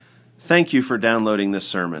Thank you for downloading this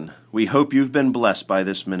sermon. We hope you've been blessed by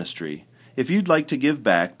this ministry. If you'd like to give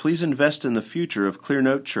back, please invest in the future of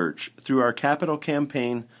Clearnote Church through our capital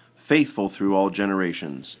campaign, Faithful Through All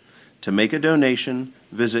Generations. To make a donation,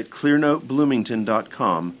 visit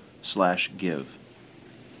clearnotebloomington.com/give.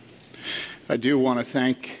 I do want to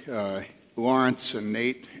thank Lawrence and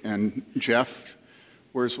Nate and Jeff.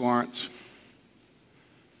 Where's Lawrence?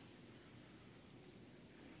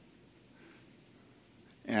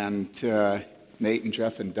 And Nate and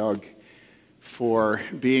Jeff and Doug for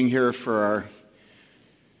being here for our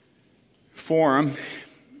forum,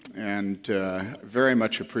 and very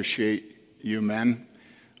much appreciate you men.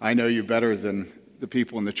 I know you better than the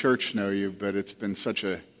people in the church know you, but it's been such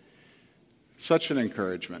an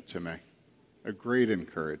encouragement to me, a great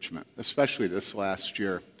encouragement, especially this last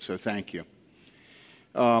year, so thank you.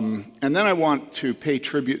 And then I want to pay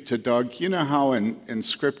tribute to Doug. You know how in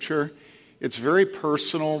Scripture, it's very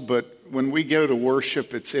personal, but when we go to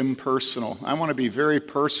worship, it's impersonal. I want to be very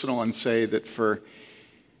personal and say that for,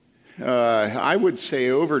 I would say,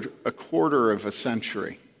 over a quarter of a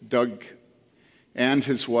century, Doug and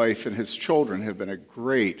his wife and his children have been a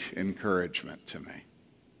great encouragement to me.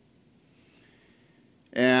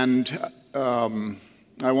 And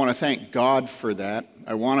I want to thank God for that.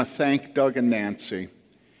 I want to thank Doug and Nancy.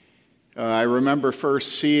 I remember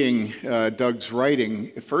first seeing Doug's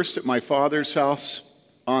writing, first at my father's house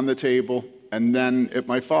on the table, and then at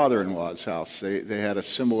my father-in-law's house. They had a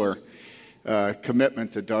similar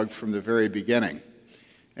commitment to Doug from the very beginning.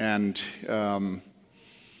 And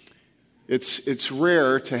it's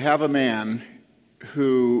rare to have a man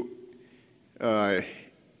who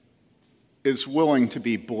is willing to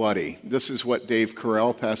be bloody. This is what Dave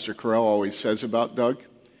Carell, Pastor Carell, always says about Doug.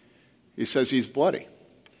 He says he's bloody.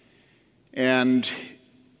 And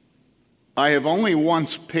I have only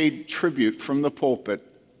once paid tribute from the pulpit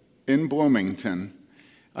in Bloomington.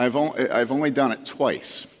 I've only done it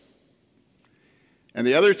twice. And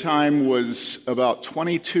the other time was about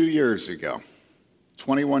 22 years ago,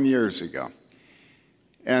 21 years ago.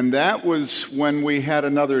 And that was when we had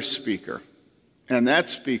another speaker. And that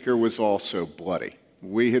speaker was also bloody.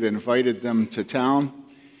 We had invited them to town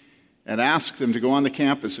and asked them to go on the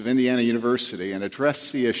campus of Indiana University and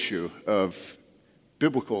address the issue of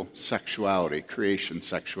biblical sexuality, creation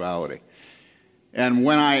sexuality. And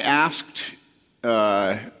when I asked,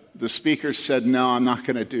 the speaker said, "No, I'm not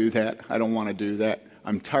going to do that. I don't want to do that.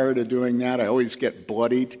 I'm tired of doing that. I always get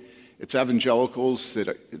bloodied. It's evangelicals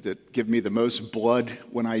that give me the most blood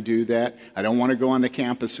when I do that. I don't want to go on the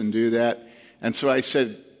campus and do that." And so I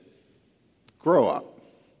said, "Grow up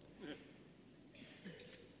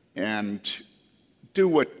and do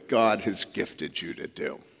what God has gifted you to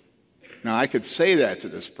do." Now, I could say that to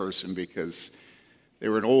this person because they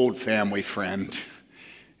were an old family friend,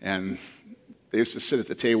 and they used to sit at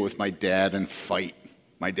the table with my dad and fight.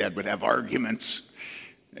 My dad would have arguments,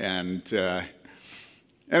 and it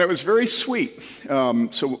was very sweet.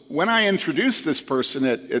 So when I introduced this person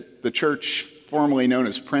at the church formerly known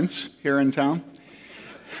as Prince here in town,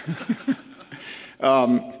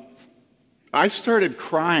 I started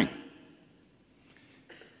crying.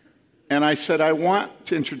 And I said, "I want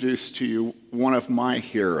to introduce to you one of my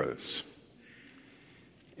heroes."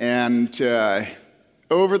 And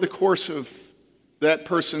over the course of that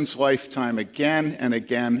person's lifetime, again and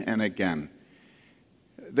again and again,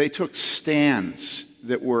 they took stands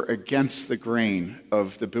that were against the grain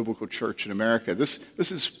of the biblical church in America. This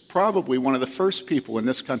is probably one of the first people in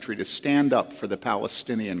this country to stand up for the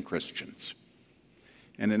Palestinian Christians.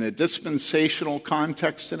 And in a dispensational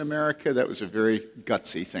context in America, that was a very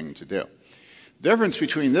gutsy thing to do. The difference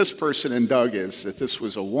between this person and Doug is that this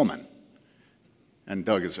was a woman, and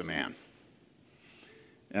Doug is a man.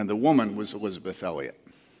 And the woman was Elizabeth Elliot.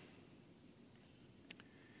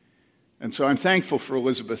 And so I'm thankful for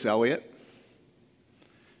Elizabeth Elliot,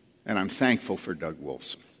 and I'm thankful for Doug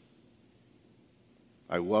Wilson.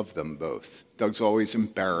 I love them both. Doug's always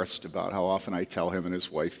embarrassed about how often I tell him and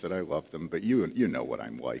his wife that I love them, but you know what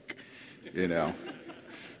I'm like, you know.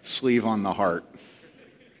 Sleeve on the heart.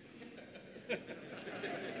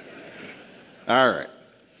 All right.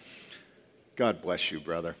 God bless you,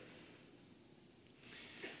 brother.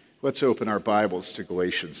 Let's open our Bibles to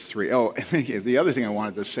Galatians 3. Oh, the other thing I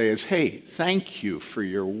wanted to say is, hey, thank you for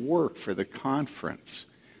your work for the conference.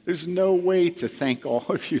 There's no way to thank all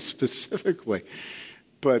of you specifically.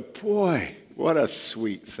 But boy, what a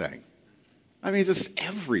sweet thing. I mean, just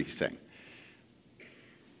everything.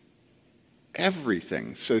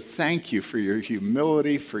 Everything. So thank you for your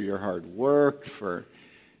humility, for your hard work,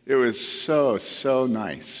 it was so, so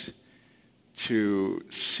nice to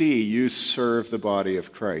see you serve the body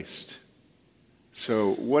of Christ.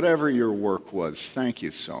 So whatever your work was, thank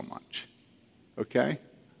you so much. Okay?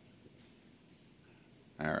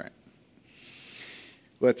 All right.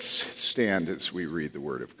 Let's stand as we read the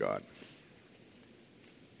Word of God.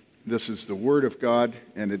 This is the Word of God,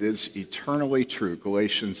 and it is eternally true.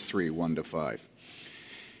 Galatians 3, 1-5.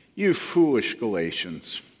 You foolish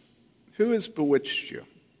Galatians, who has bewitched you?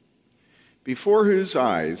 Before whose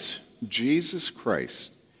eyes Jesus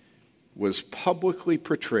Christ was publicly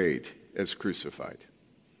portrayed as crucified.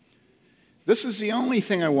 This is the only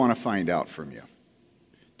thing I want to find out from you.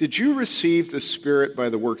 Did you receive the Spirit by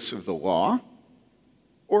the works of the law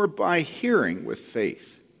or by hearing with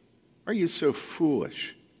faith? Are you so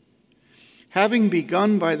foolish? Having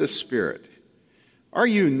begun by the Spirit, are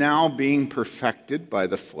you now being perfected by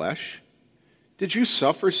the flesh? Did you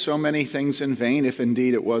suffer so many things in vain, if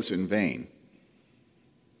indeed it was in vain?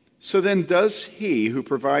 So then does he who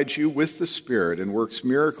provides you with the Spirit and works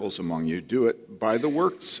miracles among you do it by the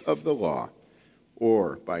works of the law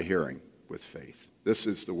or by hearing with faith? This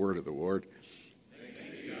is the word of the Lord.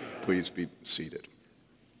 Please be seated.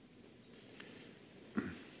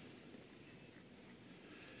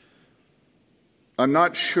 I'm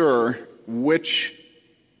not sure which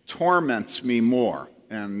torments me more,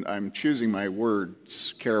 and I'm choosing my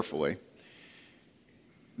words carefully.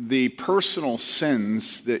 The personal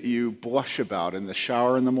sins that you blush about in the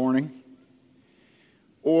shower in the morning,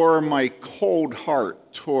 or my cold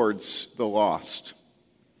heart towards the lost,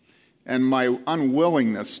 and my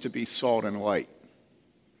unwillingness to be salt and light.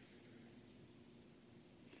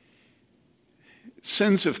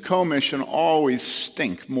 Sins of commission always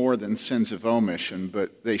stink more than sins of omission,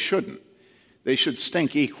 but they shouldn't. They should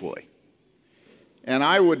stink equally. And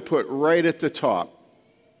I would put right at the top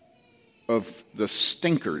of the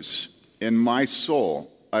stinkers in my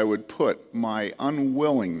soul, I would put my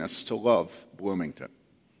unwillingness to love Bloomington.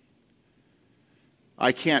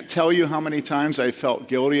 I can't tell you how many times I felt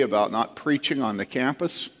guilty about not preaching on the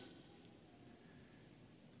campus.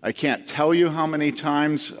 I can't tell you how many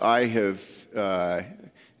times I have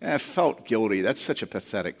felt guilty. That's such a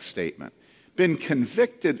pathetic statement. Been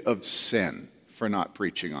convicted of sin for not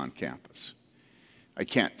preaching on campus. I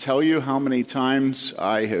can't tell you how many times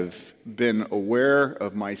I have been aware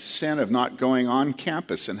of my sin of not going on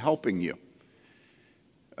campus and helping you.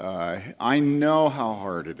 I know how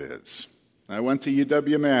hard it is. I went to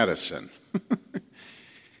UW-Madison.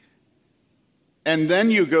 And then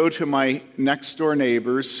you go to my next-door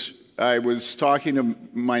neighbors. I was talking to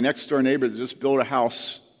my next-door neighbor that just built a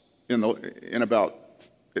house in about,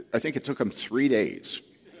 I think it took him 3 days.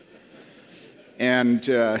 And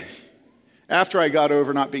after I got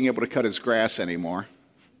over not being able to cut his grass anymore,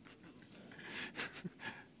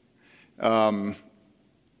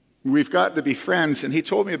 we've gotten to be friends. And he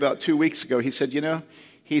told me about 2 weeks ago, he said, do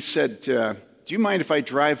you mind if I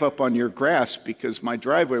drive up on your grass, because my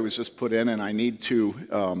driveway was just put in and I need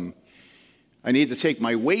to take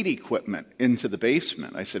my weight equipment into the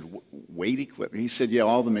basement. I said, weight equipment? He said, yeah,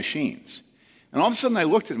 all the machines. And all of a sudden I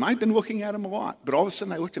looked at him. I'd been looking at him a lot, but all of a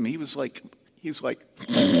sudden I looked at him. He's like, he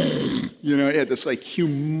had this like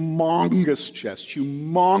humongous chest,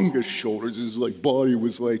 humongous shoulders. His like body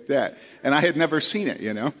was like that. And I had never seen it,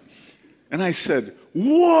 And I said,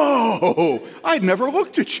 whoa, I'd never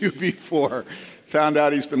looked at you before. Found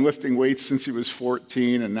out he's been lifting weights since he was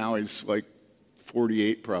 14, and now he's like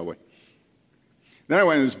 48 probably. Then I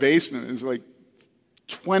went in his basement, and there's like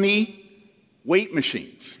 20 weight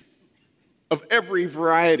machines of every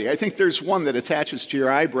variety. I think there's one that attaches to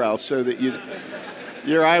your eyebrows so that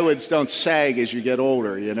your eyelids don't sag as you get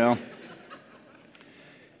older,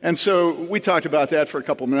 And so we talked about that for a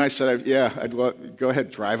couple of minutes. I said, I'd go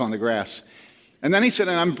ahead, drive on the grass. And then he said,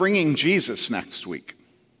 and I'm bringing Jesus next week.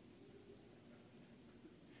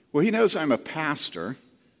 Well, he knows I'm a pastor,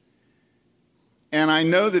 and I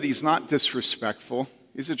know that he's not disrespectful.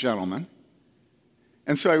 He's a gentleman.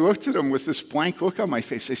 And so I looked at him with this blank look on my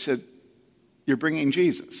face. I said, you're bringing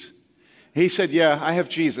Jesus? He said, yeah, I have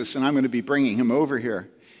Jesus, and I'm going to be bringing him over here.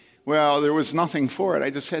 Well, there was nothing for it. I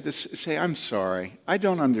just had to say, I'm sorry. I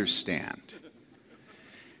don't understand.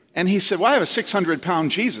 And he said, well, I have a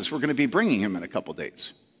 600-pound Jesus. We're going to be bringing him in a couple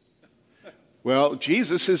days. Well,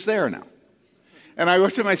 Jesus is there now. And I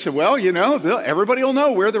looked at him, I said, well, everybody will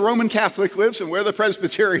know where the Roman Catholic lives and where the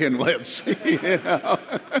Presbyterian lives.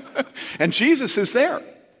 And Jesus is there.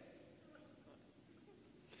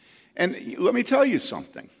 And let me tell you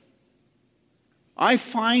something. I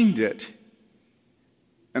find it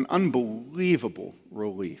an unbelievable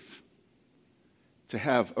relief to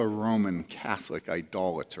have a Roman Catholic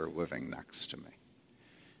idolater living next to me.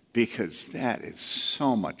 because that is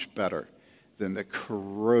so much better than the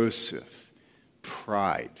corrosive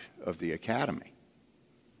pride of the academy.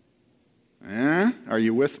 Are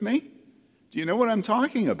you with me? Do you know what I'm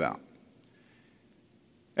talking about?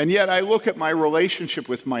 And yet I look at my relationship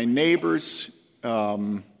with my neighbors,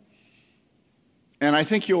 and I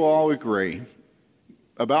think you'll all agree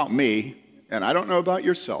about me, and I don't know about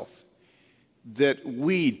yourself, that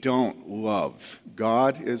we don't love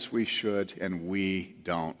God as we should, and we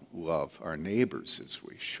don't love our neighbors as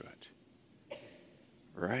we should.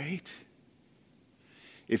 Right?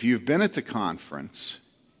 If you've been at the conference,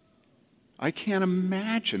 I can't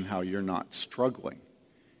imagine how you're not struggling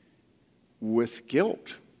with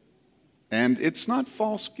guilt. And it's not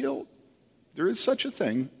false guilt. There is such a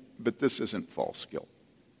thing, but this isn't false guilt.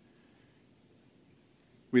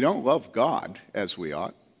 We don't love God as we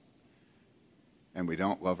ought, and we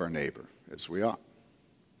don't love our neighbor as we ought.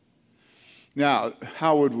 Now,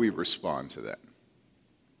 how would we respond to that?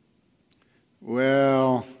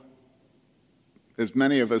 Well, as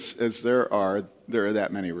many of us as there are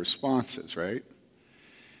that many responses, right?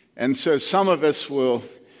 And so some of us will,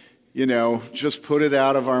 just put it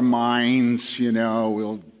out of our minds,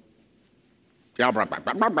 we'll,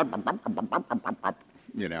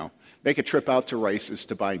 make a trip out to Rice's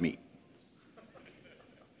to buy meat.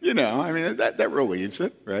 That relieves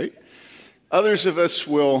it, right? Others of us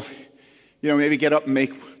will, maybe get up and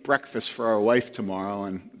make breakfast for our wife tomorrow,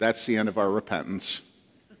 and that's the end of our repentance.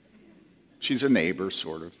 She's a neighbor,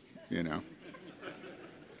 sort of,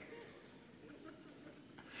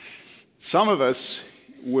 Some of us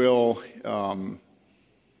will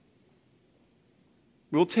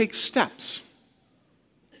take steps.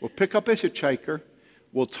 We'll pick up a hitchhiker.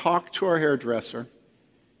 We'll talk to our hairdresser.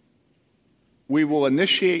 We will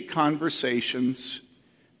initiate conversations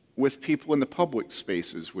with people in the public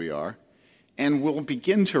spaces we are, and we'll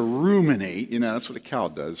begin to ruminate. That's what a cow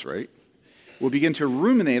does, right? We'll begin to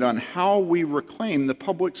ruminate on how we reclaim the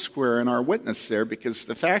public square and our witness there, because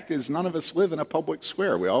the fact is none of us live in a public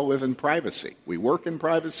square. We all live in privacy. We work in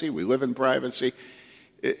privacy. We live in privacy.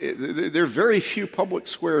 There are very few public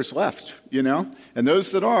squares left, and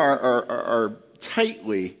those that are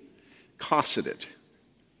tightly cosseted,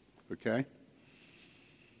 okay?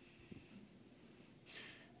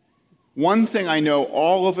 One thing I know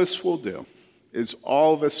all of us will do is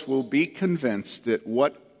all of us will be convinced that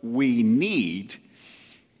what we need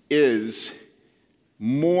is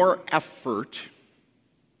more effort,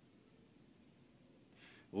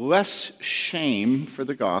 less shame for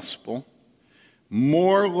the gospel,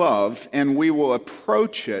 more love, and we will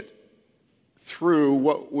approach it through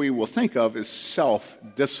what we will think of as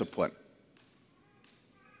self-discipline.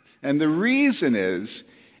 And the reason is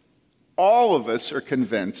all of us are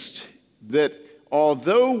convinced that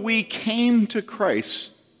although we came to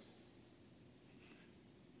Christ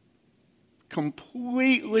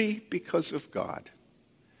completely because of God,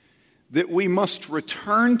 that we must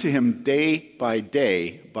return to Him day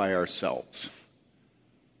by ourselves.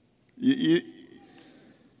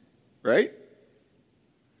 Right?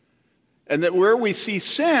 And that where we see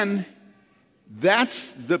sin,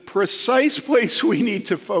 that's the precise place we need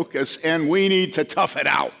to focus, and we need to tough it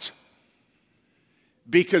out.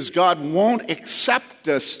 Because God won't accept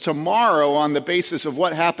us tomorrow on the basis of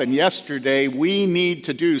what happened yesterday. We need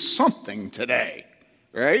to do something today,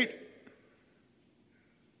 right?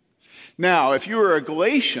 Now, if you were a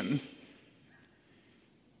Galatian,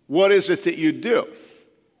 what is it that you do?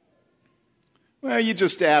 Well, you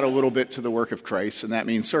just add a little bit to the work of Christ, and that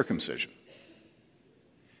means circumcision.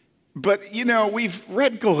 But, we've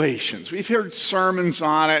read Galatians. We've heard sermons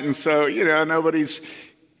on it, and so, nobody's...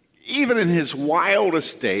 Even in his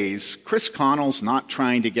wildest days, Chris Connell's not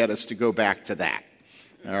trying to get us to go back to that,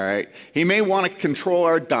 all right? He may want to control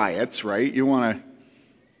our diets, right? You want to...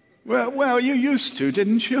 Well, you used to,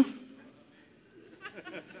 didn't you?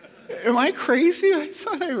 Am I crazy? I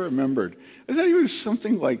thought I remembered. I thought he was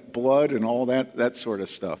something like blood and all that sort of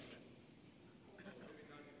stuff.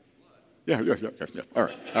 Yeah. All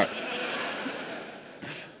right.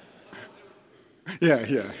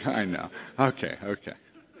 Yeah, I know. Okay.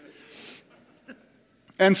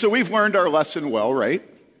 And so we've learned our lesson well, right?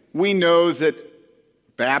 We know that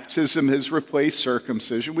baptism has replaced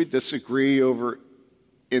circumcision. We disagree over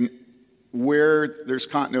in where there's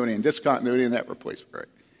continuity and discontinuity in that replacement, right?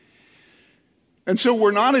 And so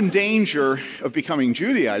we're not in danger of becoming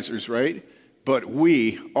Judaizers, right? But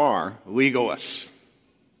we are legalists.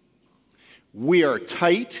 We are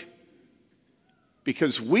tight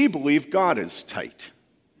because we believe God is tight.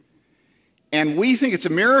 And we think it's a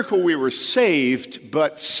miracle we were saved,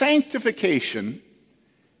 but sanctification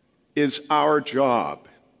is our job.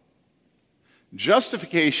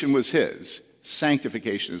 Justification was his.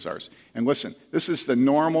 Sanctification is ours. And listen, this is the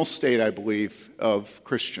normal state, I believe, of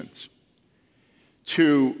Christians.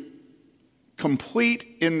 To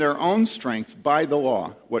complete in their own strength by the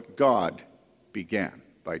law what God began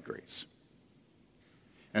by grace.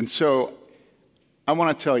 And so I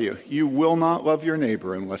want to tell you, you will not love your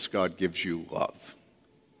neighbor unless God gives you love.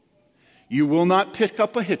 You will not pick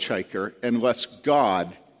up a hitchhiker unless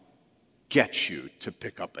God gets you to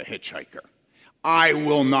pick up a hitchhiker. I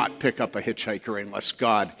will not pick up a hitchhiker unless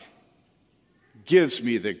God gives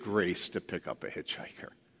me the grace to pick up a hitchhiker.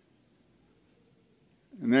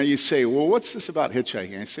 And now you say, well, what's this about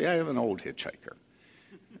hitchhiking? I say, I have an old hitchhiker.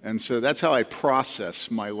 And so that's how I process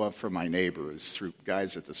my love for my neighbors, through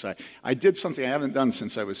guys at the side. I did something I haven't done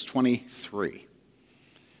since I was 23.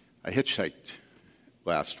 I hitchhiked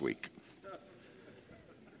last week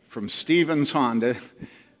from Stevens Honda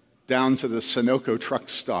down to the Sunoco truck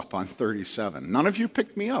stop on 37. None of you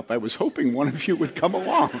picked me up. I was hoping one of you would come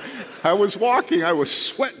along. I was walking. I was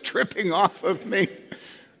sweat dripping off of me.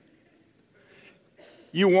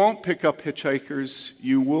 You won't pick up hitchhikers.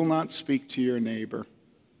 You will not speak to your neighbor.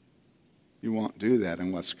 You won't do that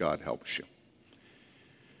unless God helps you.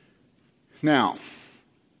 Now,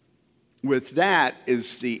 with that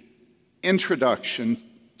is the introduction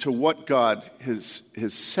to what God has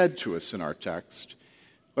said to us in our text.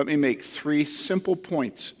 Let me make 3 simple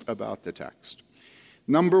points about the text.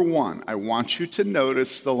 Number 1, I want you to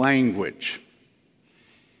notice the language.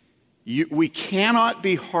 We cannot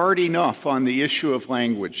be hard enough on the issue of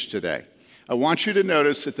language today. I want you to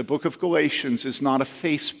notice that the book of Galatians is not a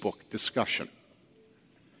Facebook discussion.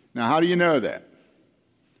 Now, how do you know that?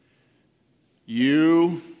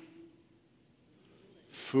 You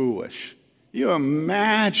foolish. You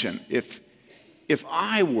imagine if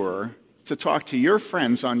I were to talk to your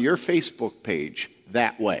friends on your Facebook page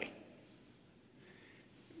that way.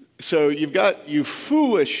 So you've got you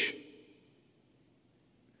foolish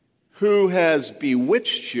who has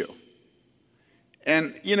bewitched you.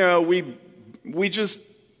 And, you know, we just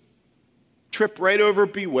trip right over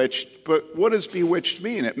bewitched, but what does bewitched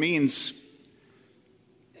mean? It means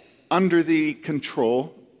under the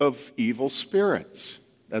control of evil spirits.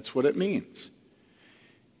 That's what it means.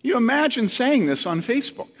 You imagine saying this on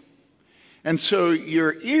Facebook. And so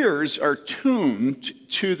your ears are tuned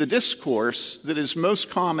to the discourse that is most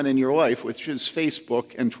common in your life, which is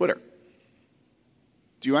Facebook and Twitter.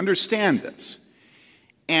 Do you understand this?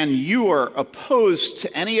 And you are opposed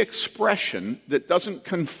to any expression that doesn't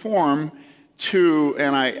conform to,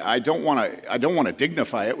 and I don't want to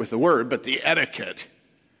dignify it with the word, but the etiquette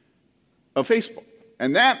of Facebook.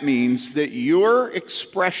 And that means that your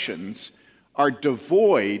expressions are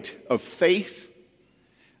devoid of faith,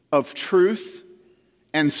 of truth,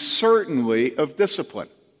 and certainly of discipline.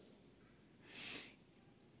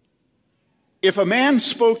 If a man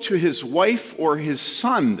spoke to his wife or his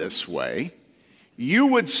son this way, you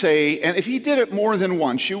would say, and if he did it more than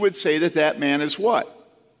once, you would say that that man is what?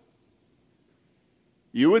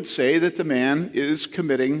 You would say that the man is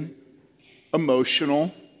committing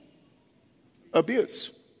emotional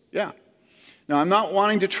abuse. Yeah. Now, I'm not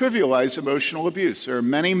wanting to trivialize emotional abuse. There are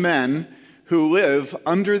many men who live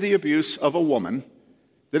under the abuse of a woman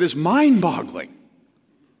that is mind-boggling.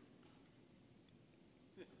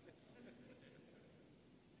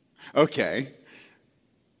 Okay.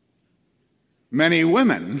 Many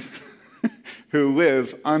women who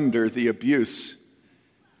live under the abuse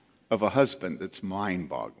of a husband that's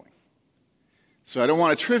mind-boggling. So I don't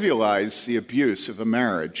want to trivialize the abuse of a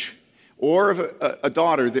marriage or of a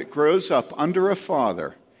daughter that grows up under a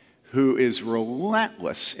father who is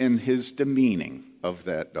relentless in his demeaning of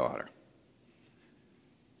that daughter.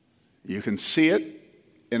 You can see it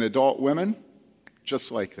in adult women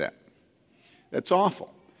just like that. That's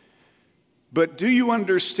awful. But do you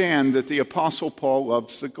understand that the Apostle Paul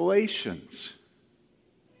loves the Galatians?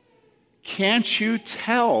 Can't you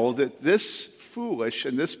tell that this foolish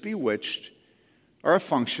and this bewitched are a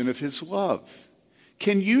function of his love?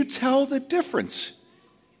 Can you tell the difference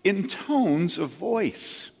in tones of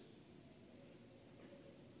voice?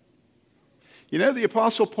 You know, the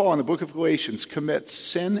Apostle Paul in the book of Galatians commits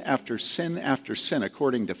sin after sin after sin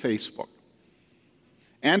according to Facebook.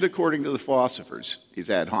 And according to the philosophers. He's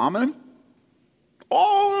ad hominem.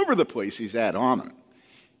 All over the place he's ad hominem.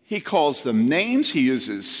 He calls them names. He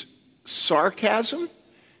uses sarcasm.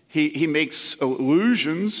 He makes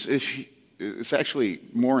allusions. It's actually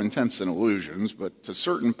more intense than allusions, but to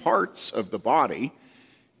certain parts of the body,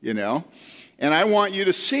 you know. And I want you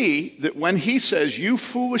to see that when he says, you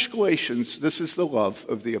foolish Galatians, this is the love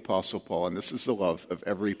of the Apostle Paul, and this is the love of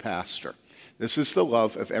every pastor. This is the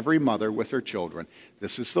love of every mother with her children.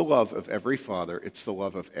 This is the love of every father. It's the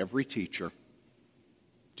love of every teacher.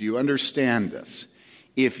 Do you understand this?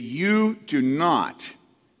 If you do not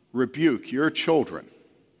rebuke your children,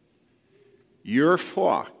 your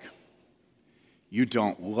flock, you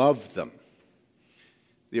don't love them.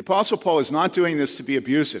 The Apostle Paul is not doing this to be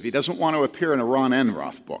abusive. He doesn't want to appear in a Ron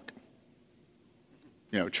Enroth book.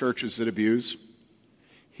 Churches that abuse.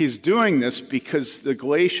 He's doing this because the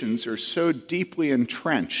Galatians are so deeply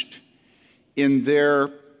entrenched in their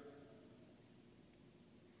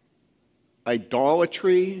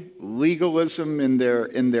idolatry, legalism, in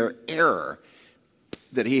their error,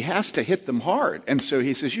 that he has to hit them hard. And so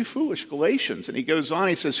he says, you foolish Galatians. And he goes on,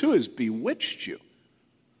 he says, who has bewitched you?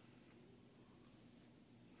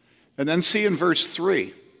 And then see in verse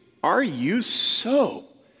 3, are you so,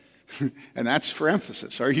 and that's for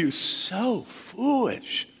emphasis, are you so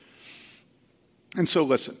foolish? And so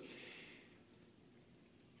listen,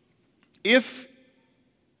 if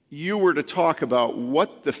you were to talk about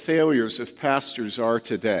what the failures of pastors are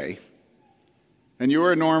today, and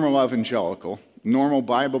you're a normal evangelical, normal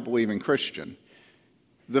Bible-believing Christian,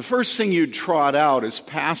 the first thing you'd trot out is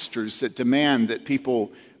pastors that demand that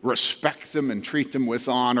people respect them and treat them with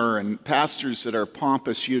honor, and pastors that are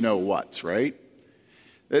pompous you-know-whats, right?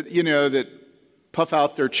 That puff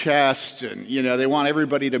out their chest, and, they want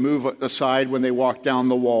everybody to move aside when they walk down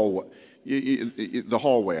the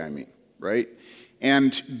hallway, right?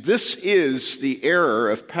 And this is the error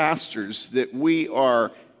of pastors that we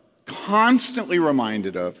are constantly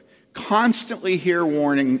reminded of, constantly hear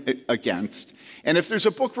warning against. And if there's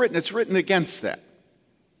a book written, it's written against that.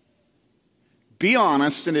 Be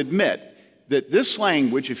honest and admit that this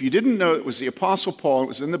language, if you didn't know it was the Apostle Paul, it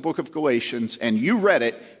was in the book of Galatians, and you read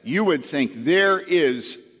it, you would think there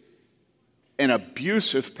is an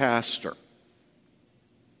abusive pastor.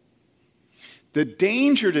 The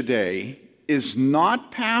danger today is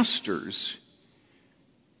not pastors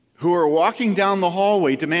who are walking down the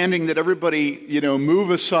hallway demanding that everybody, move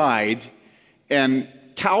aside and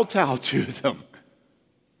kowtow to them.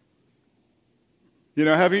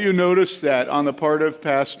 Haven't you noticed that on the part of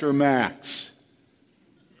Pastor Max?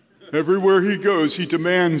 Everywhere he goes, he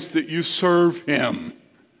demands that you serve him.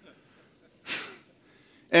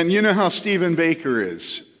 And you know how Stephen Baker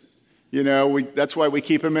is. That's why we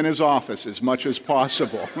keep him in his office as much as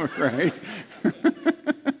possible, right?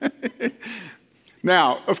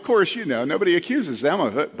 Now, of course, nobody accuses them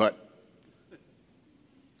of it, but,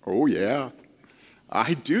 oh yeah,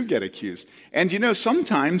 I do get accused. And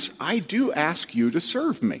sometimes I do ask you to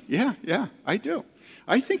serve me. Yeah, I do.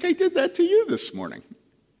 I think I did that to you this morning.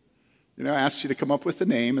 I asked you to come up with the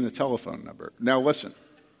name and the telephone number. Now listen,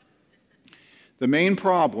 the main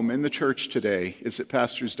problem in the church today is that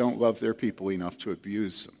pastors don't love their people enough to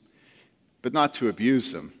abuse them. But not to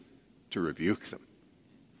abuse them, to rebuke them.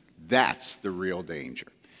 That's the real danger.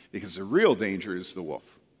 Because the real danger is the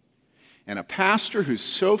wolf. And a pastor who's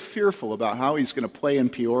so fearful about how he's going to play in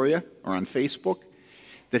Peoria or on Facebook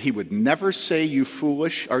that he would never say, you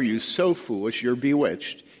foolish, are you so foolish, you're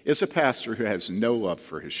bewitched, is a pastor who has no love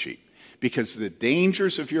for his sheep. Because the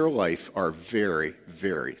dangers of your life are very,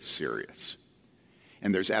 very serious.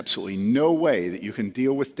 And there's absolutely no way that you can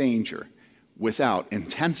deal with danger without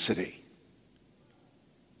intensity.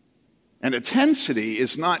 And intensity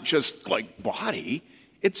is not just like body,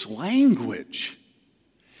 it's language.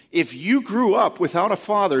 If you grew up without a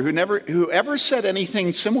father who ever said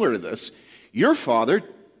anything similar to this, your father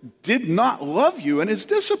did not love you in his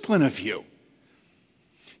discipline of you.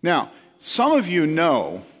 Now, some of you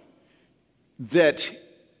know that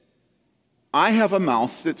I have a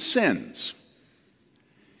mouth that sins,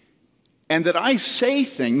 and that I say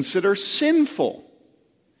things that are sinful.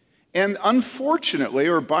 And unfortunately,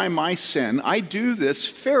 or by my sin, I do this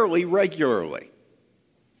fairly regularly.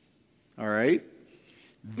 All right?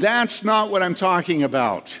 That's not what I'm talking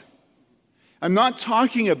about. I'm not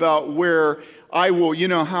talking about where I will,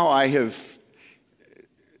 how I have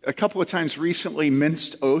a couple of times recently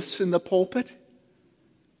minced oaths in the pulpit.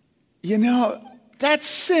 That's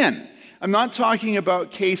sin. I'm not talking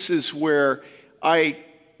about cases where I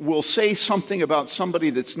will say something about somebody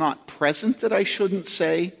that's not present that I shouldn't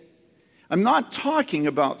say. I'm not talking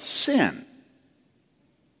about sin.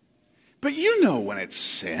 But you know when it's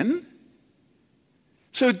sin.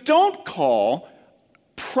 So don't call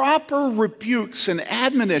proper rebukes and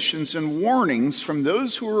admonitions and warnings from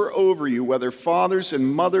those who are over you, whether fathers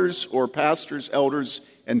and mothers or pastors, elders,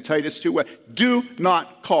 and Titus 2. Do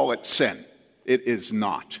not call it sin. It is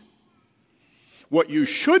not. What you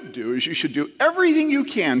should do is you should do everything you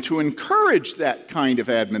can to encourage that kind of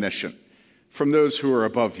admonition from those who are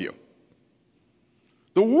above you.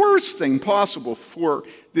 The worst thing possible for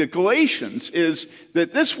the Galatians is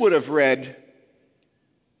that this would have read,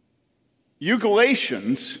 "You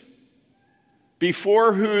Galatians,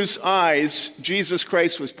 before whose eyes Jesus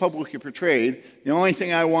Christ was publicly portrayed, the only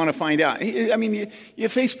thing I want to find out." I mean,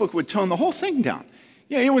 Facebook would tone the whole thing down.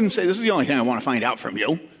 Yeah, he wouldn't say, "This is the only thing I want to find out from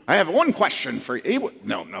you. I have one question for you."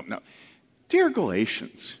 No. Dear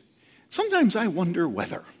Galatians, sometimes I wonder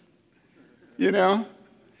whether, And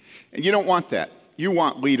you don't want that. You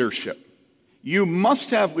want leadership. You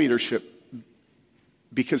must have leadership,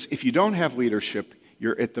 because if you don't have leadership,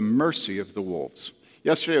 you're at the mercy of the wolves.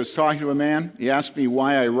 Yesterday I was talking to a man. He asked me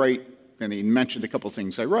why I write, and he mentioned a couple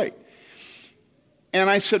things I write. And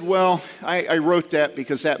I said, well, I wrote that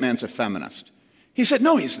because that man's a feminist. He said,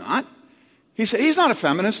 no, he's not. He said, he's not a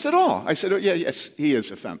feminist at all. I said, oh, yeah, yes, he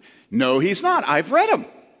is a feminist. No, he's not. I've read him.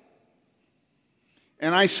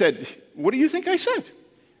 And I said, what do you think I said?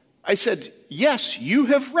 I said, yes, you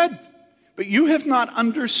have read, but you have not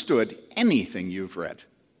understood anything you've read.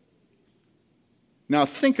 Now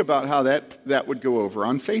think about how that would go over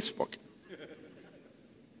on Facebook.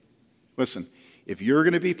 Listen, if you're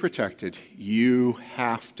going to be protected, you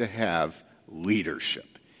have to have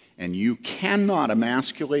leadership. And you cannot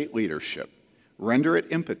emasculate leadership, render it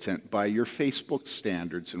impotent by your Facebook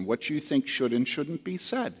standards and what you think should and shouldn't be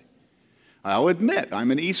said. I'll admit, I'm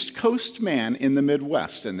an East Coast man in the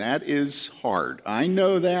Midwest, and that is hard. I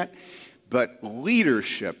know that, but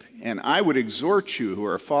leadership, and I would exhort you who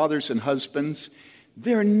are fathers and husbands,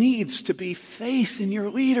 there needs to be faith in your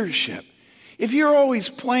leadership. If you're always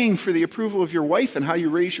playing for the approval of your wife and how you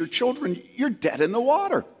raise your children, you're dead in the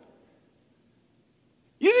water.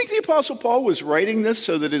 You think the Apostle Paul was writing this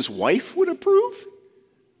so that his wife would approve?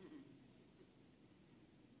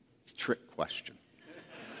 It's a trick question.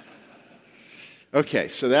 Okay,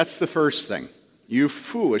 so that's the first thing. You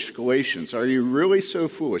foolish Galatians, are you really so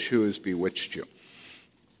foolish? Who has bewitched you?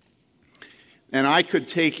 And I could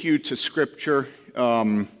take you to Scripture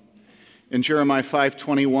in Jeremiah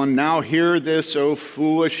 5:21. Now hear this, O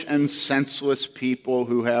foolish and senseless people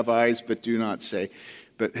who have eyes but do not see,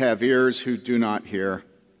 but have ears who do not hear.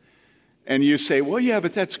 And you say, well, yeah,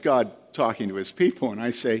 but that's God talking to his people. And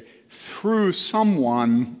I say, through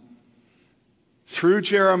someone, through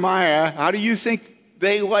Jeremiah. How do you think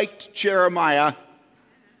they liked Jeremiah?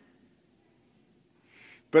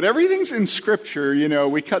 But everything's in Scripture,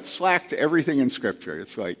 we cut slack to everything in Scripture.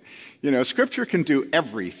 It's like, Scripture can do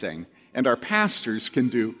everything, and our pastors can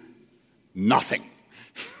do nothing.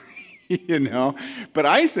 But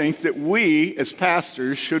I think that we, as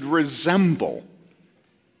pastors, should resemble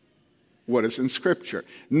what is in Scripture.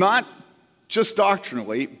 Not just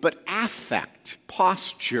doctrinally, but affect,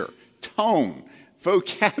 posture, tone,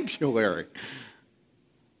 vocabulary.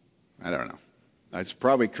 I don't know. It's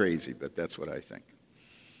probably crazy, but that's what I think.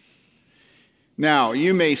 Now,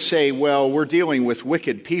 you may say, well, we're dealing with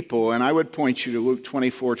wicked people, and I would point you to Luke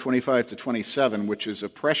 24:25-27, which is a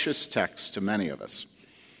precious text to many of us.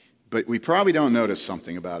 But we probably don't notice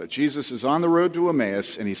something about it. Jesus is on the road to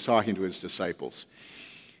Emmaus, and he's talking to his disciples.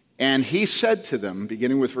 And he said to them,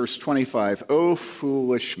 beginning with verse 25, O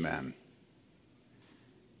foolish men.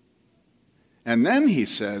 And then he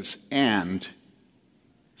says, and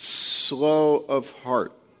slow of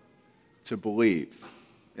heart to believe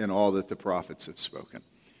in all that the prophets have spoken.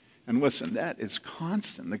 And listen, that is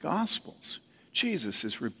constant in the Gospels. Jesus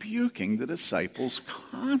is rebuking the disciples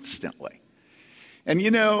constantly. And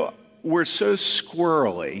we're so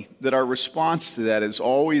squirrely that our response to that is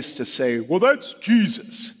always to say, well, that's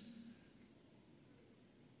Jesus.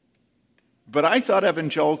 But I thought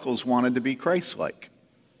evangelicals wanted to be Christ-like.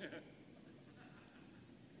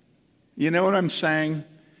 You know what I'm saying?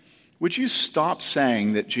 Would you stop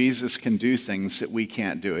saying that Jesus can do things that we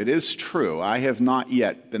can't do? It is true. I have not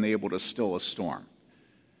yet been able to still a storm.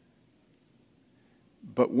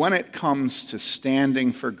 But when it comes to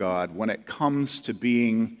standing for God, when it comes to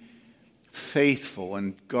being faithful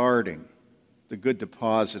and guarding the good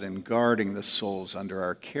deposit and guarding the souls under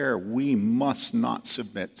our care, we must not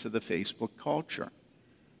submit to the Facebook culture.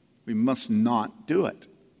 We must not do it.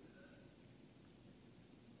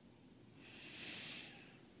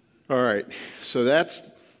 All right, so that's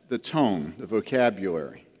the tone, the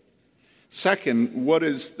vocabulary. Second, what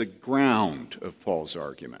is the ground of Paul's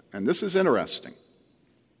argument? And this is interesting.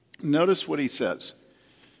 Notice what he says.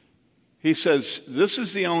 He says, this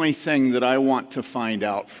is the only thing that I want to find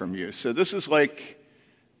out from you. So this is like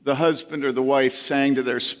the husband or the wife saying to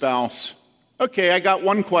their spouse, okay, I got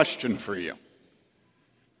one question for you.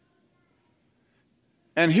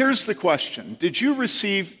 And here's the question. Did you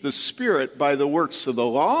receive the Spirit by the works of the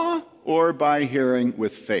law or by hearing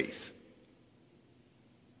with faith?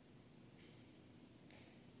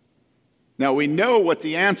 Now, we know what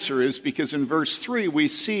the answer is because in verse 3 we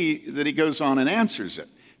see that he goes on and answers it,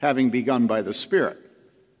 having begun by the Spirit.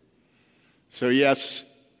 So yes,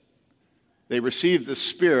 they receive the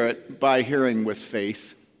Spirit by hearing with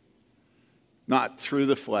faith, not through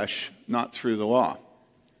the flesh, not through the law.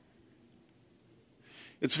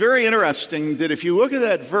 It's very interesting that if you look at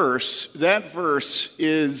that verse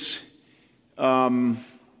is,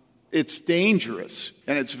 it's dangerous.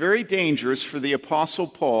 And it's very dangerous for the Apostle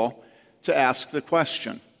Paul to ask the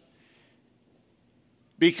question.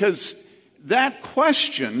 Because that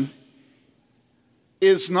question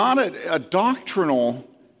is not a doctrinal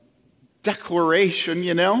declaration,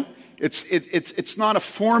 you know? It's not a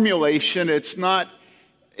formulation. It's not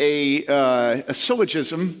a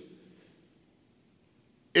syllogism.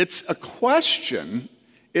 It's a question.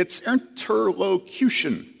 It's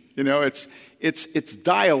interlocution. You know, it's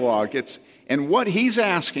dialogue. And what he's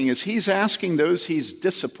asking is he's asking those he's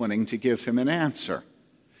disciplining to give him an answer.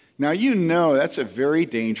 Now, you know that's a very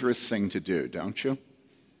dangerous thing to do, don't you?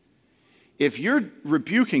 If you're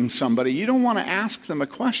rebuking somebody, you don't want to ask them a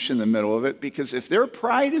question in the middle of it, because if their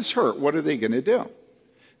pride is hurt, what are they going to do?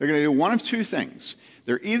 They're going to do one of two things.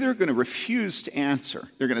 They're either going to refuse to answer,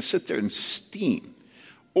 they're going to sit there and steam,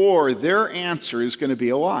 or their answer is going to be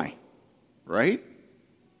a lie, right?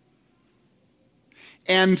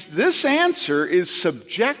 And this answer is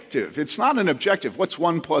subjective. It's not an objective. What's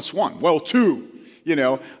 1 plus 1? Well, 2. You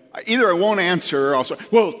know, either I won't answer or I'll say,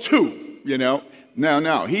 well, 2, you know.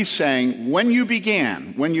 No. He's saying when you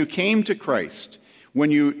began, when you came to Christ, when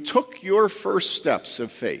you took your first steps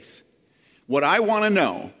of faith, what I want to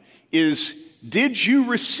know is, did you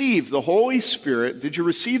receive the Holy Spirit? Did you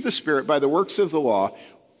receive the Spirit by the works of the law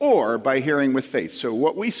or by hearing with faith? So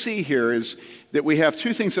what we see here is that we have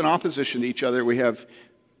two things in opposition to each other. We have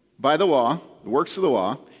by the law, the works of the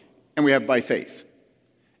law, and we have by faith.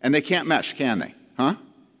 And they can't mesh, can they? Huh?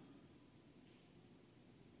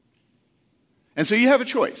 And so you have a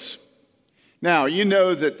choice. Now, you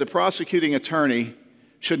know that the prosecuting attorney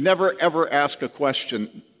should never, ever ask a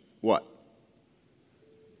question, what?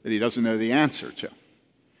 That he doesn't know the answer to.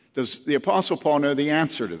 Does the Apostle Paul know the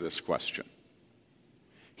answer to this question?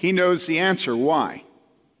 He knows the answer. Why?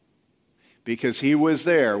 Because he was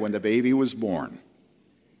there when the baby was born.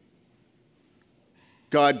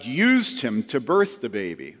 God used him to birth the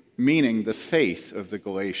baby, meaning the faith of the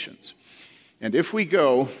Galatians. And if we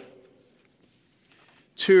go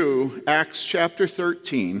to Acts chapter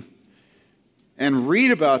 13 and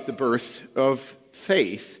read about the birth of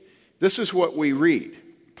faith, this is what we read.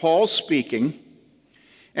 Paul's speaking,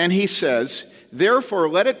 and he says, "Therefore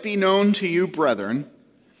let it be known to you, brethren,"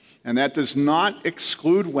 and that does not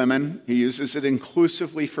exclude women. He uses it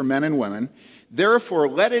inclusively for men and women. "Therefore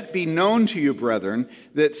let it be known to you, brethren,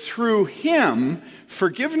 that through him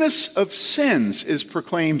forgiveness of sins is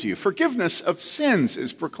proclaimed to you." Forgiveness of sins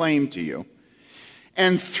is proclaimed to you.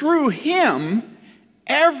 "And through him,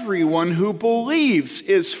 everyone who believes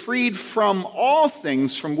is freed from all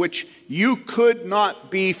things from which you could not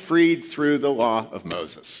be freed through the law of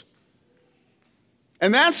Moses."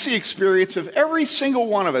 And that's the experience of every single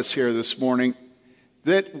one of us here this morning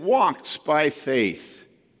that walks by faith.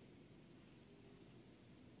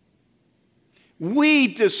 We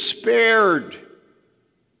despaired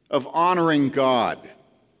of honoring God.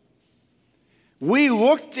 We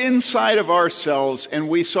looked inside of ourselves and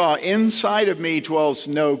we saw, inside of me dwells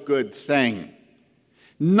no good thing.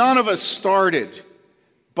 None of us started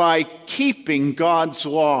by keeping God's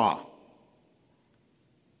law.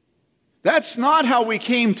 That's not how we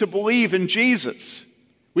came to believe in Jesus.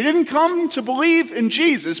 We didn't come to believe in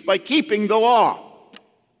Jesus by keeping the law.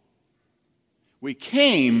 We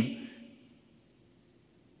came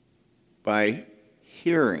by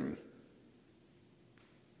hearing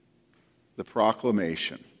the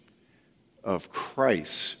proclamation of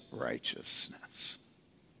Christ's righteousness.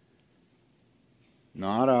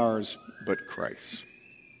 Not ours, but Christ's.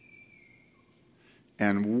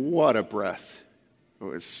 And what a breath. It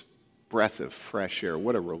was breath of fresh air.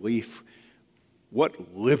 What a relief.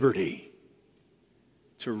 What liberty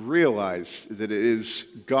to realize that it is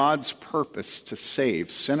God's purpose to save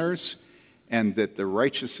sinners and that the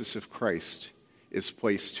righteousness of Christ is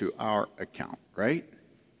placed to our account, right?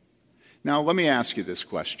 Now, let me ask you this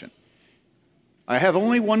question. I have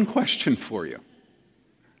only one question for you.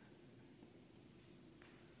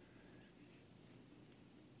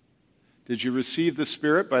 Did you receive the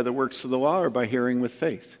Spirit by the works of the law or by hearing with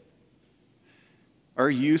faith?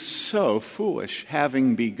 Are you so foolish,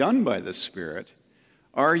 having begun by the Spirit,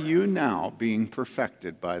 are you now being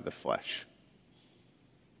perfected by the flesh?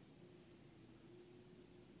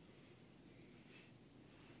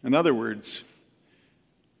 In other words,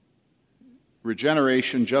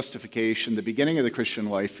 regeneration, justification, the beginning of the Christian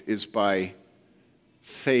life is by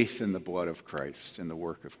faith in the blood of Christ, in the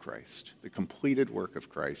work of Christ, the completed work of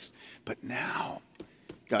Christ. But now,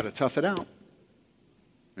 got to tough it out.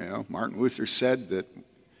 You know, Martin Luther said that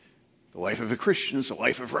the life of a Christian is a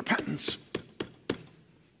life of repentance.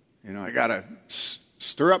 You know, I got to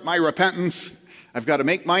stir up my repentance. I've got to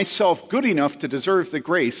make myself good enough to deserve the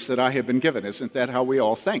grace that I have been given. Isn't that how we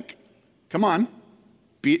all think? Come on,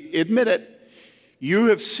 admit it. You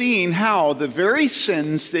have seen how the very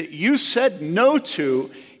sins that you said no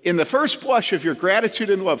to in the first blush of your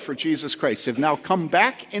gratitude and love for Jesus Christ have now come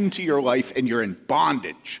back into your life and you're in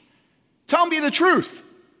bondage. Tell me the truth.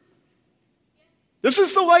 This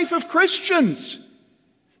is the life of Christians.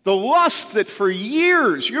 The lust that for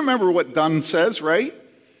years, you remember what Donne says, right?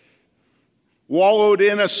 Wallowed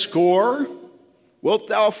in a score, wilt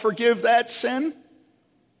thou forgive that sin?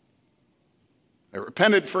 I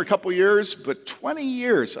repented for a couple years, but 20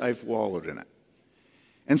 years I've wallowed in it.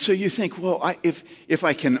 And so you think, well, if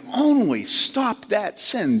I can only stop that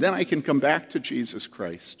sin, then I can come back to Jesus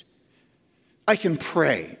Christ. I can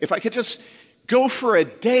pray. If I could just go for a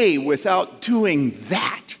day without doing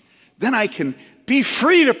that, then I can be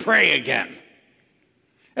free to pray again.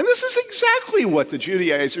 And this is exactly what the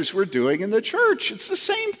Judaizers were doing in the church. It's the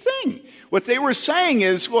same thing. What they were saying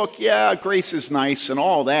is, look, yeah, grace is nice and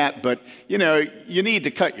all that, but, you know, you need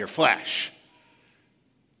to cut your flesh.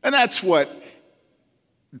 And that's what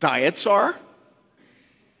diets are.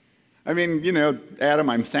 I mean, you know, Adam,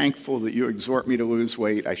 I'm thankful that you exhort me to lose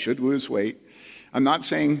weight. I should lose weight. I'm not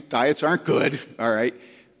saying diets aren't good, all right?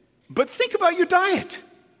 But think about your diet.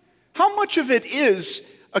 How much of it is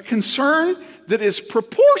a concern that is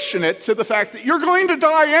proportionate to the fact that you're going to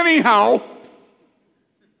die anyhow?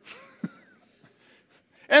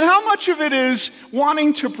 And how much of it is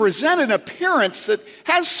wanting to present an appearance that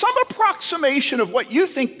has some approximation of what you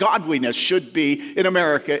think godliness should be in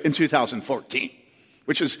America in 2014,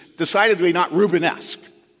 which is decidedly not Rubenesque.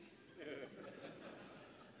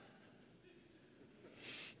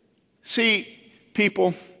 See,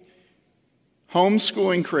 people,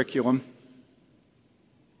 homeschooling curriculum,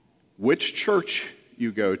 which church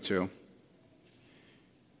you go to,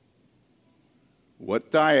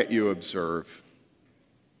 what diet you observe,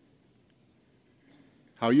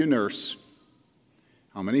 how you nurse,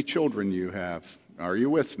 how many children you have. Are you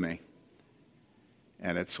with me?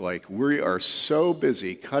 And it's like we are so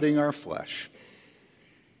busy cutting our flesh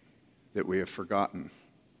that we have forgotten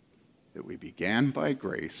that we began by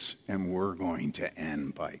grace and we're going to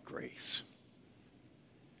end by grace.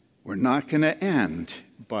 We're not going to end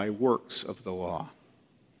by works of the law.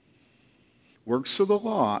 Works of the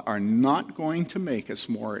law are not going to make us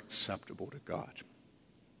more acceptable to God.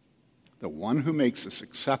 The one who makes us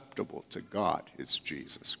acceptable to God is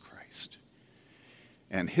Jesus Christ.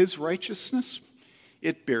 And his righteousness,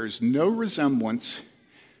 it bears no resemblance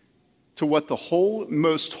to what the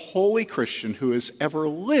most holy Christian who has ever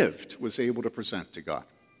lived was able to present to God.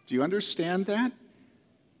 Do you understand that?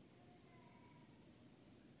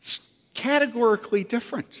 It's categorically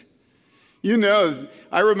different. You know,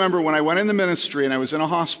 I remember when I went in the ministry and I was in a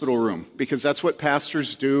hospital room, because that's what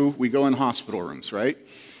pastors do. We go in hospital rooms, right?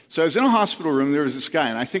 So I was in a hospital room, there was this guy,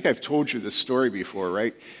 and I think I've told you this story before,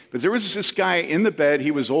 right? But there was this guy in the bed,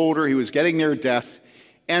 he was older, he was getting near death,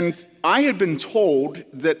 and I had been told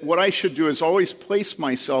that what I should do is always place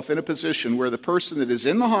myself in a position where the person that is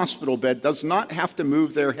in the hospital bed does not have to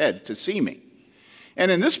move their head to see me.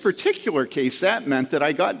 And in this particular case, that meant that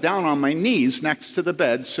I got down on my knees next to the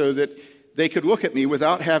bed so that they could look at me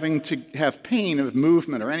without having to have pain of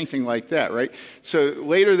movement or anything like that, right? So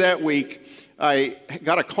later that week, I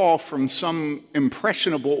got a call from some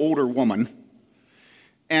impressionable older woman,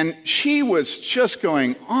 and she was just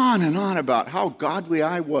going on and on about how godly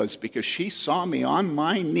I was because she saw me on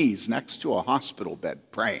my knees next to a hospital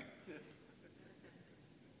bed praying.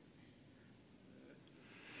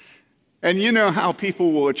 And you know how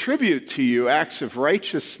people will attribute to you acts of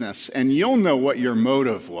righteousness, and you'll know what your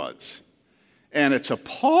motive was. And it's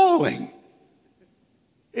appalling.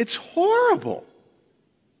 It's horrible.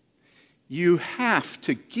 You have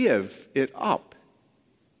to give it up.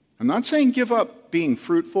 I'm not saying give up being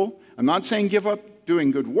fruitful. I'm not saying give up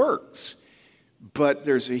doing good works. But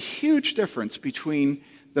there's a huge difference between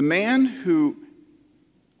the man who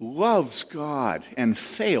loves God and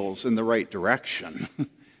fails in the right direction,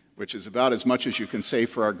 which is about as much as you can say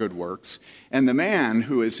for our good works, and the man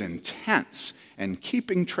who is intense and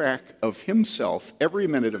keeping track of himself every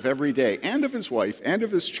minute of every day, and of his wife, and of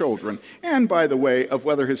his children, and, by the way, of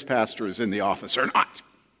whether his pastor is in the office or not.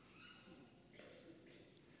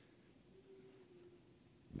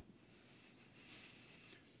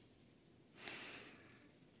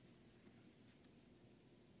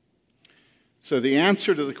 So the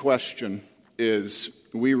answer to the question is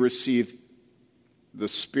we receive the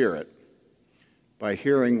Spirit by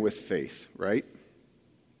hearing with faith, right?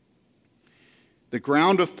 The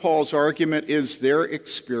ground of Paul's argument is their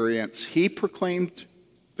experience. He proclaimed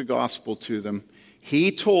the gospel to them.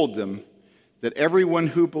 He told them that everyone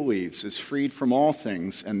who believes is freed from all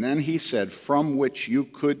things, and then he said, from which you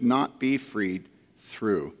could not be freed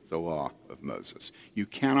through the law of Moses. You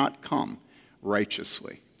cannot come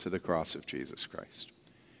righteously to the cross of Jesus Christ.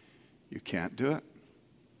 You can't do it.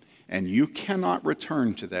 And you cannot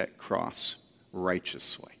return to that cross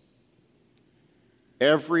righteously.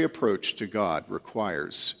 Every approach to God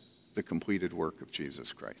requires the completed work of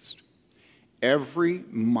Jesus Christ. Every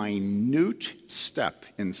minute step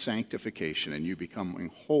in sanctification and you becoming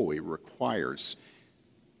holy requires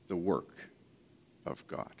the work of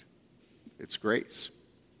God. It's grace.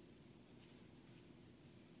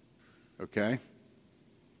 Okay?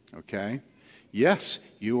 Okay? Yes,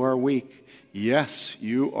 you are weak. Yes,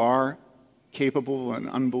 you are capable of an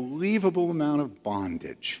unbelievable amount of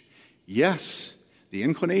bondage. Yes, the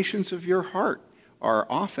inclinations of your heart are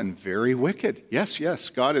often very wicked. Yes,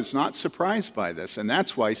 God is not surprised by this, and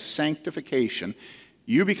that's why sanctification,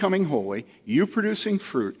 you becoming holy, you producing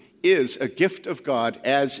fruit, is a gift of God,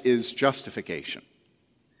 as is justification.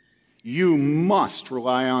 You must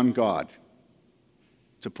rely on God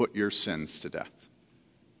to put your sins to death.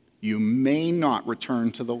 You may not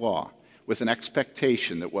return to the law with an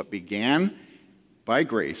expectation that what began by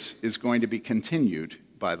grace is going to be continued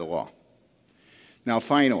by the law. Now,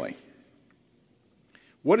 finally,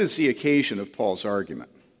 what is the occasion of Paul's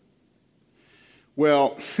argument?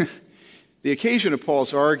 Well, the occasion of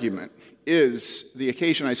Paul's argument is the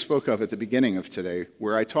occasion I spoke of at the beginning of today,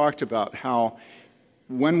 where I talked about how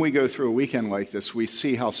when we go through a weekend like this, we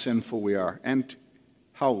see how sinful we are and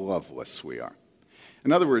how loveless we are.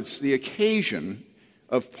 In other words, the occasion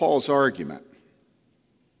of Paul's argument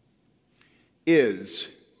is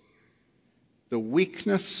the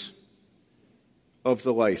weakness of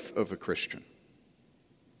the life of a Christian.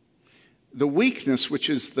 The weakness which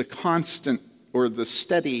is the constant or the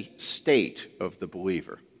steady state of the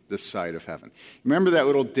believer this side of heaven. Remember that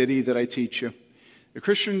little ditty that I teach you? The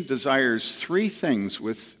Christian desires three things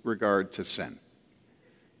with regard to sin.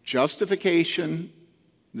 Justification,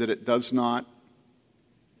 that it does not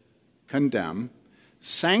condemn.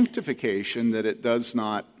 Sanctification, that it does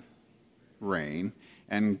not reign.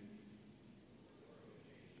 And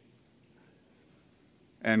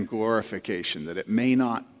glorification, that it may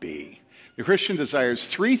not be. The Christian desires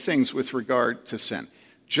three things with regard to sin.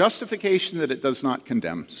 Justification, that it does not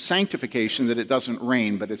condemn. Sanctification, that it doesn't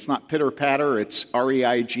reign, but it's not pitter-patter, it's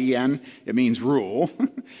R-E-I-G-N. It means rule.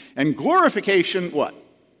 And glorification, what?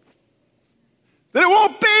 That it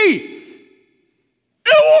won't be!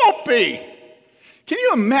 It won't be! Can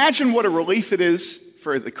you imagine what a relief it is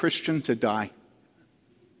for the Christian to die?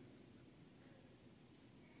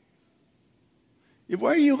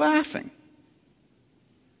 Why are you laughing?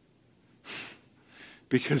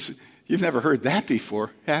 Because you've never heard that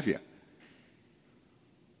before, have you?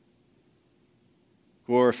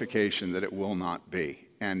 Glorification, that it will not be.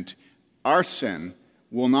 And our sin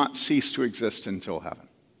will not cease to exist until heaven.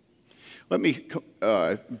 Let me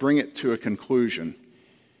bring it to a conclusion.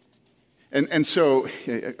 And so,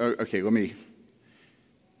 okay, let me...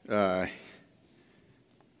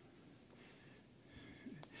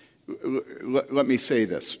 let me say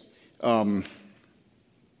this.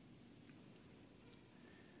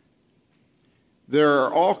 There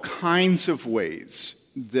are all kinds of ways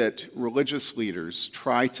that religious leaders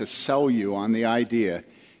try to sell you on the idea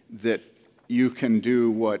that you can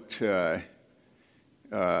do what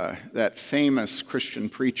that famous Christian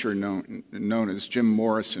preacher known as Jim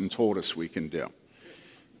Morrison told us we can do.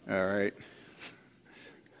 All right?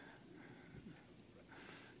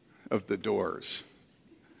 Of the Doors.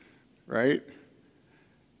 Right?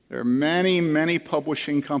 There are many, many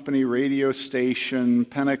publishing company, radio station,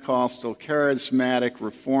 Pentecostal, charismatic,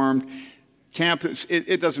 Reformed, campus.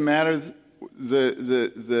 It doesn't matter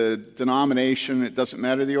the denomination. It doesn't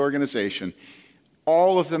matter the organization.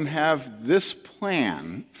 All of them have this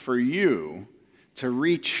plan for you to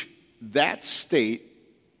reach that state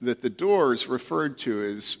that the Doors referred to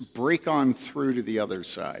as break on through to the other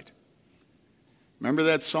side. Remember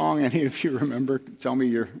that song? Any of you remember? Tell me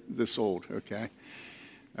you're this old, okay?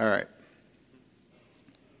 All right.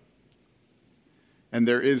 And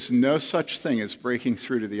there is no such thing as breaking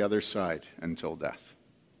through to the other side until death.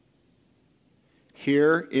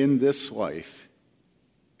 Here in this life,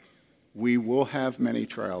 we will have many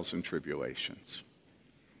trials and tribulations.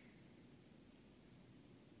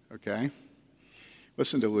 Okay?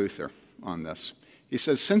 Listen to Luther. on this. He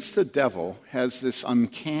says, since the devil has this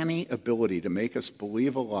uncanny ability to make us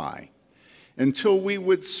believe a lie, until we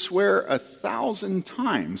would swear 1,000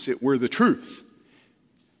 times it were the truth,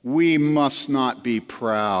 we must not be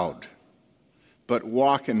proud, but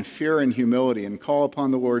walk in fear and humility and call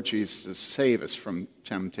upon the Lord Jesus to save us from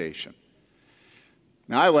temptation.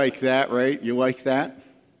 Now, I like that, right? You like that?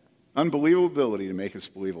 Unbelievable ability to make us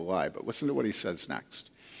believe a lie. But listen to what he says next.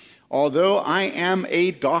 Although I am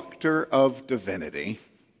a doctor of divinity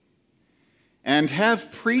and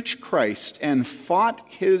have preached Christ and fought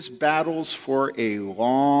his battles for a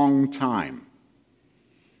long time,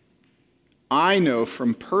 I know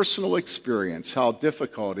from personal experience how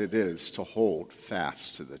difficult it is to hold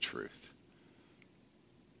fast to the truth.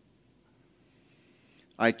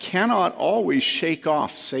 I cannot always shake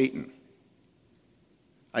off Satan.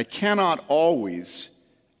 I cannot always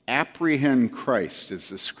apprehend Christ as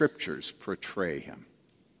the Scriptures portray him.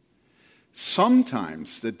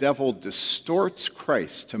 Sometimes the devil distorts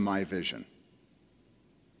Christ to my vision.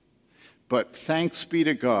 But thanks be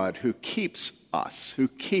to God who keeps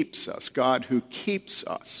us, God who keeps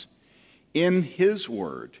us in his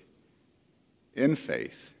word, in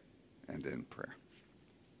faith, and in prayer.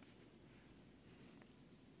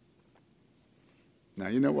 Now,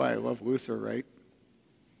 you know why I love Luther, right?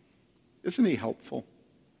 Isn't he helpful?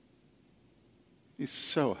 He's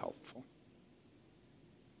so helpful.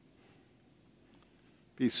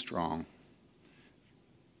 Be strong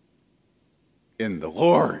in the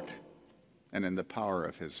Lord and in the power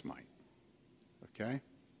of his might. Okay?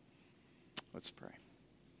 Let's pray.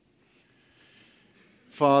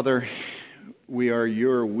 Father, we are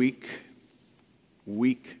your weak,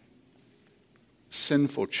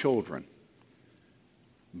 sinful children,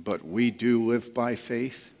 but we do live by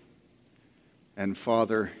faith. And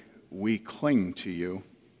Father, we cling to you,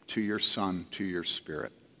 to your Son, to your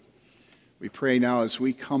Spirit. We pray now as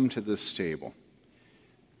we come to this table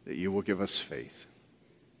that you will give us faith.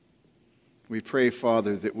 We pray,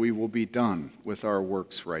 Father, that we will be done with our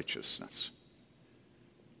works righteousness,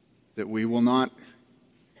 that we will not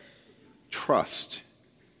trust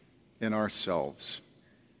in ourselves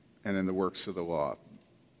and in the works of the law,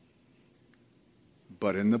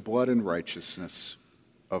 but in the blood and righteousness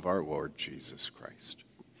of our Lord Jesus Christ.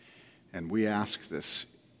 And we ask this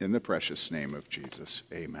in the precious name of Jesus.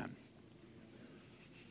 Amen.